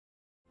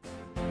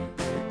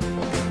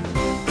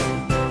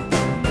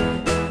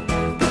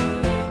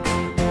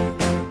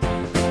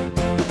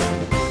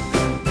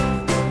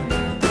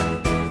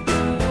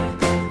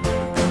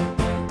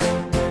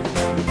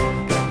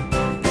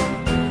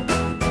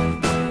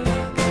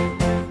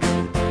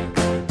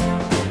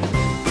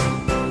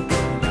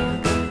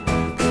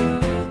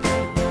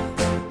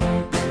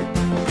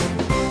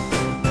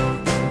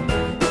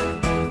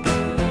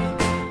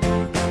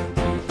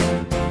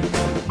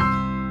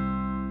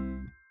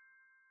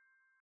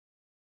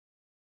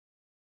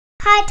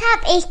Heute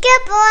hab ich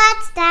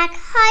Geburtstag,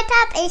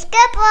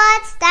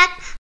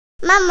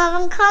 Mama,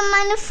 wann kommen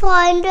meine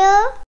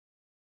Freunde?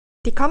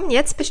 Die kommen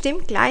jetzt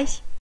bestimmt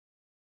gleich.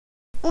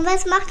 Und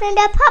was macht denn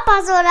der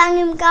Papa so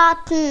lange im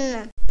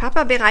Garten?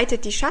 Papa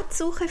bereitet die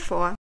Schatzsuche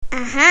vor.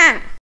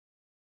 Aha.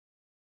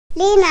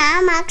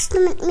 Lena, magst du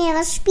mit mir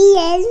was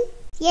spielen?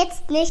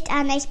 Jetzt nicht,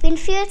 Anna, ich bin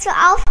viel zu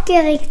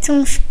aufgeregt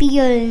zum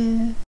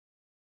Spielen.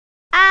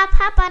 Ah,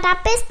 Papa, da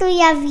bist du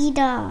ja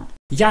wieder.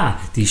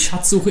 Ja, die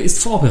Schatzsuche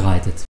ist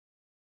vorbereitet.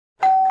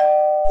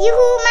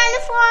 Juhu,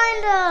 meine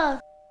Freunde!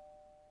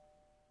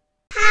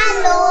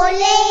 Hallo,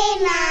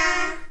 Lena!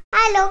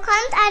 Hallo,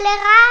 kommt alle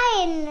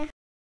rein!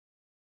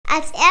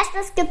 Als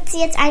erstes gibt's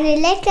jetzt eine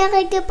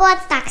leckere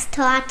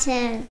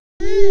Geburtstagstorte.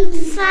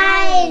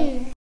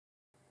 Fein!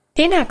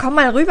 Lena, komm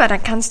mal rüber,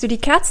 dann kannst du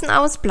die Kerzen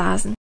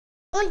ausblasen.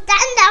 Und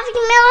dann darf ich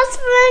mir was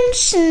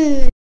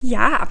wünschen.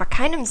 Ja, aber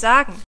keinem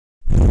sagen.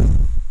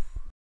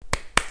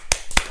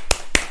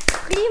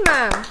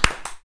 Prima!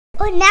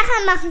 Und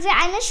nachher machen wir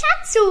eine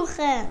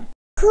Schatzsuche.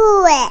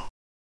 Cool.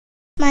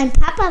 Mein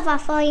Papa war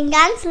vorhin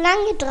ganz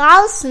lange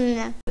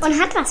draußen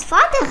und hat was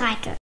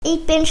vorbereitet.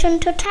 Ich bin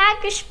schon total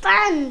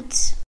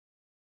gespannt.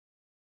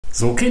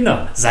 So,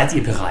 Kinder, seid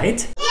ihr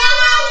bereit? Ja!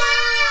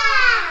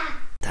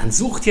 Dann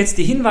sucht jetzt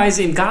die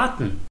Hinweise im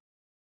Garten.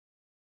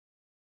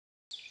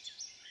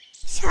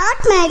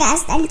 Schaut mal, da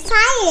ist ein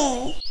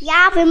Pfeil.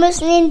 Ja, wir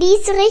müssen in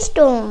diese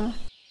Richtung.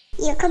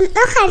 Hier kommt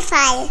noch ein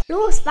Pfeil.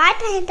 Los,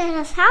 weiter hinter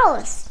das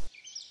Haus.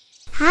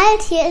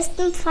 Halt, hier ist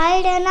ein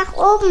Pfeil, der nach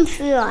oben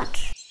führt.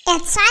 Er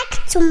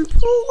zeigt zum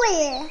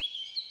Pool.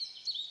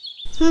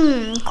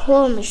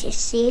 Komisch, ich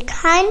sehe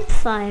keinen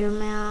Pfeil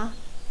mehr.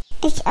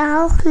 Ich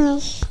auch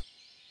nicht.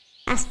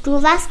 Hast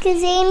du was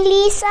gesehen,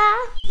 Lisa?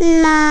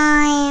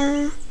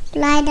 Nein,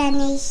 leider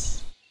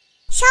nicht.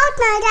 Schaut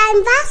mal, da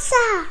im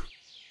Wasser.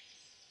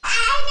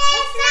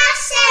 Eine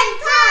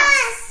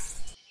Flaschenpost.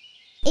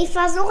 Ich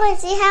versuche,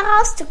 sie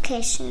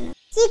herauszukischen.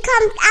 Sie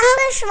kommt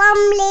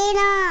angeschwommen,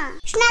 Lena.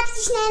 Schnapp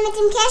sie schnell mit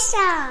dem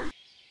Kescher.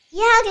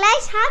 Ja,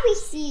 gleich habe ich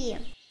sie.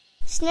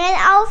 Schnell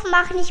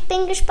aufmachen, ich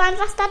bin gespannt,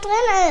 was da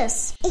drin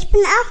ist. Ich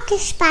bin auch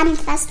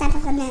gespannt, was da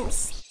drin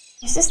ist.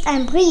 Es ist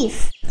ein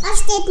Brief. Was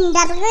steht denn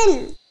da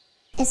drin?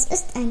 Es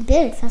ist ein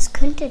Bild. Was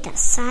könnte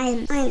das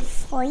sein? Ein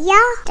Feuer?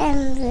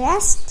 Ein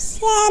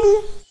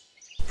Würstchen?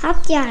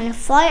 Habt ihr eine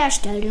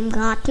Feuerstelle im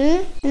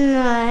Garten?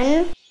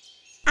 Nein.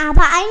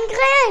 Aber ein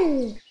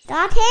Grill.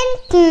 Dort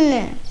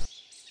hinten.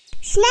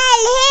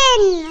 Schnell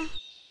hin!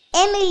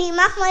 Emily,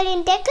 mach mal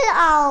den Deckel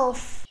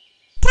auf.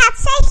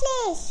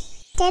 Tatsächlich!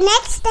 Der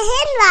nächste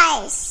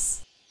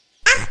Hinweis.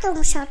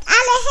 Achtung, schaut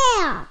alle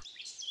her.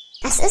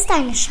 Das ist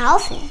eine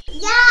Schaufel.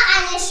 Ja,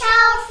 eine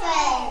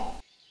Schaufel.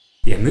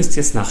 Ihr müsst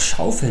jetzt nach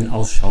Schaufeln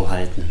Ausschau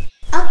halten.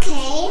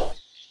 Okay.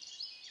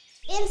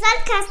 Im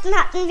Sandkasten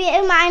hatten wir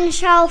immer eine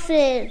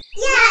Schaufel.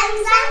 Ja,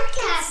 im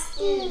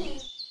Sandkasten.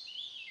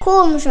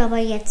 Komisch, aber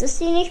jetzt ist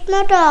sie nicht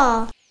mehr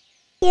da.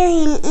 Hier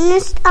hinten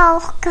ist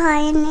auch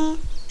keine.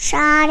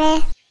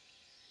 Schade.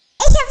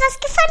 Ich habe was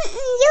gefunden,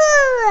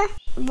 juhu.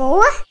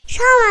 Wo?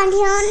 Schau mal,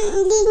 hier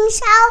unten liegen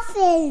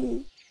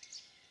Schaufeln.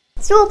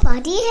 Super,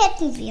 die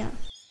hätten wir.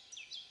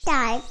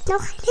 Da ist noch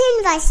ein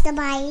Hinweis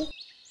dabei.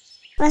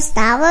 Was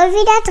da wohl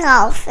wieder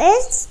drauf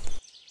ist?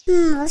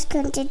 Was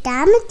könnte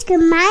damit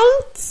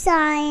gemeint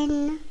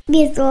sein?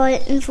 Wir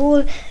sollten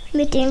wohl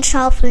mit den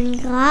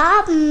Schaufeln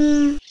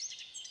graben.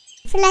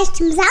 Vielleicht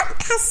im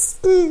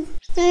Sandkasten?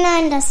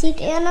 Nein, das sieht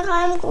eher nach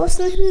einem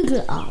großen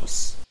Hügel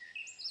aus.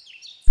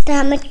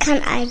 Damit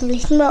kann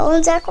eigentlich nur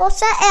unser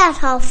großer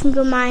Erdhaufen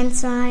gemeint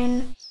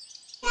sein.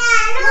 Ja,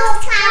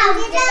 los,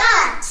 graben wir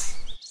dort!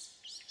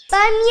 Bei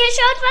mir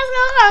schaut was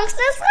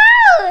Orangenes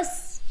raus!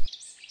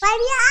 Bei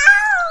mir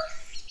auch!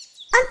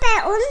 Und bei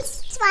uns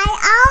 2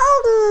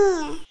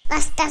 Augen!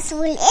 Was das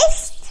wohl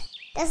ist?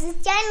 Das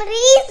ist ja ein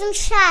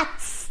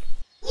Riesenschatz!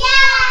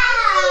 Ja!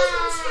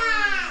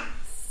 Riesenschatz!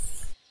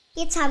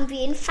 Jetzt haben wir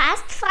ihn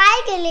fast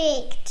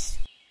freigelegt.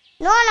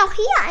 Nur noch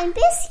hier ein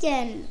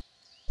bisschen.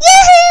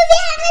 Juhu,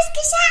 wir haben es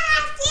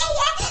geschafft!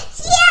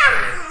 Ja!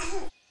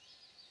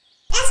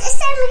 Das ist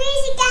ein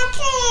riesiger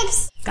Krebs.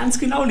 Ganz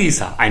genau,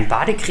 Lisa. Ein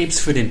Badekrebs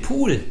für den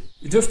Pool.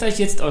 Ihr dürft euch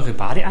jetzt eure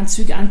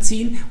Badeanzüge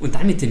anziehen und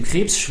dann mit dem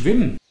Krebs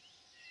schwimmen.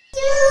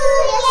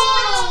 Juhu, das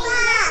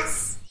macht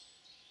Spaß.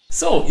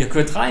 So, ihr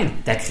könnt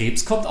rein. Der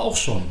Krebs kommt auch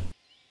schon.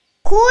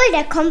 Cool,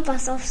 da kommt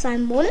was auf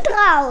seinem Mund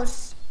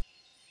raus.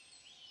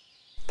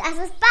 Das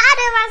ist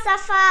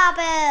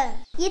Badewasserfarbe.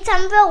 Jetzt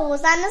haben wir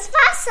rosanes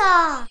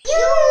Wasser.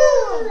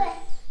 Juhu!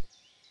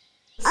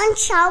 Und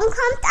Schaum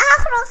kommt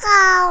auch noch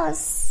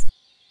raus.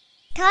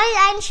 Toll,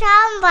 ein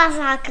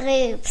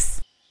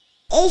Schaumwasserkrebs.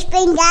 Ich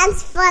bin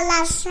ganz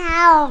voller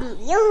Schaum.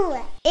 Juhu!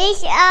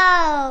 Ich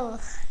auch.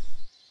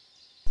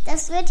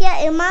 Das wird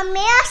ja immer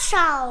mehr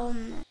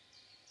Schaum.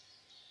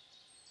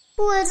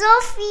 Cool,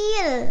 so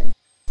viel.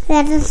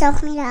 Hört es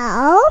auch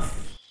wieder auf?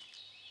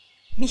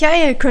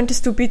 Michael,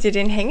 könntest du bitte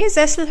den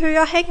Hängesessel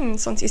höher hängen,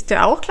 sonst ist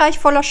er auch gleich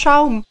voller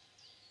Schaum.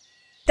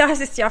 Das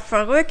ist ja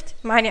verrückt.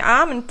 Meine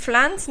armen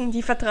Pflanzen,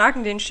 die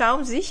vertragen den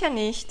Schaum sicher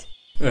nicht.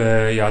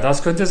 Ja,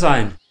 das könnte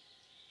sein.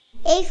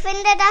 Ich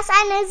finde das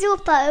eine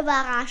super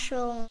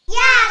Überraschung.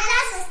 Ja,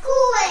 das ist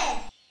cool.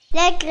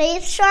 Der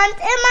Krebs schäumt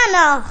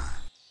immer noch.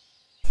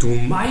 Du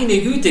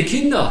meine Güte,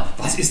 Kinder,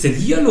 was ist denn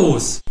hier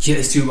los? Hier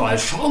ist überall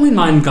Schaum in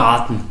meinem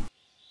Garten.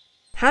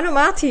 Hallo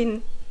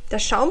Martin, der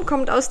Schaum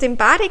kommt aus dem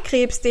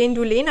Badekrebs, den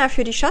du Lena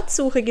für die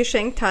Schatzsuche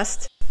geschenkt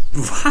hast.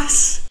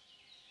 Was?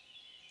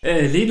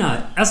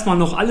 Lena, erstmal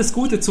noch alles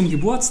Gute zum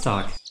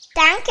Geburtstag.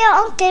 Danke,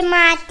 Onkel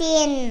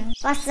Martin.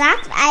 Was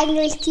sagt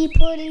eigentlich die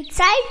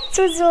Polizei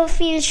zu so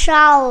viel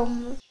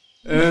Schaum?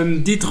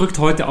 Die drückt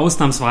heute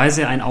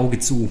ausnahmsweise ein Auge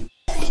zu.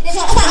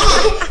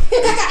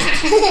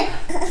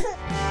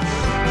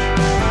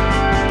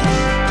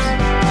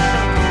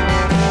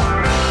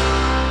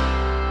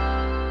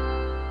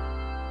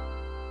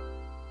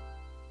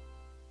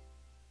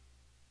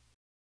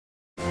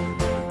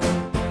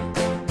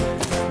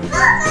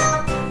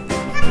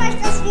 Hat euch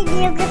das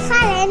Video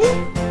gefallen?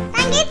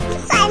 Dann gebt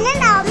uns einen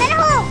Daumen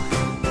hoch.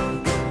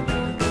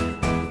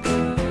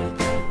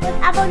 Und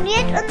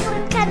abonniert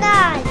unseren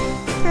Kanal,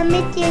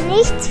 damit ihr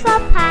nichts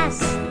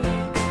verpasst.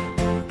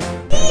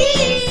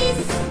 Tschüss!